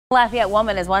Lafayette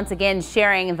woman is once again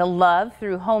sharing the love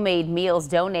through homemade meals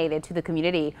donated to the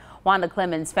community. Wanda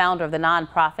Clemens, founder of the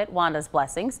nonprofit Wanda's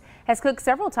Blessings, has cooked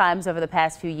several times over the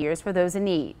past few years for those in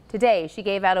need. Today, she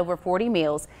gave out over 40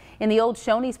 meals in the old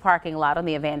Shoney's parking lot on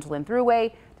the Evangeline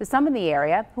Thruway to some in the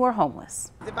area who are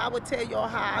homeless. If I would tell y'all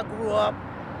how I grew up,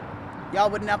 y'all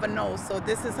would never know. So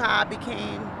this is how I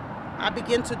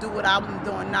began to do what I'm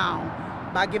doing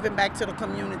now by giving back to the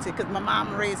community, because my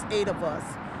mom raised 8 of us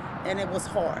and it was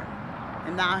hard.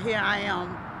 And now here I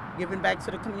am giving back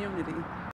to the community.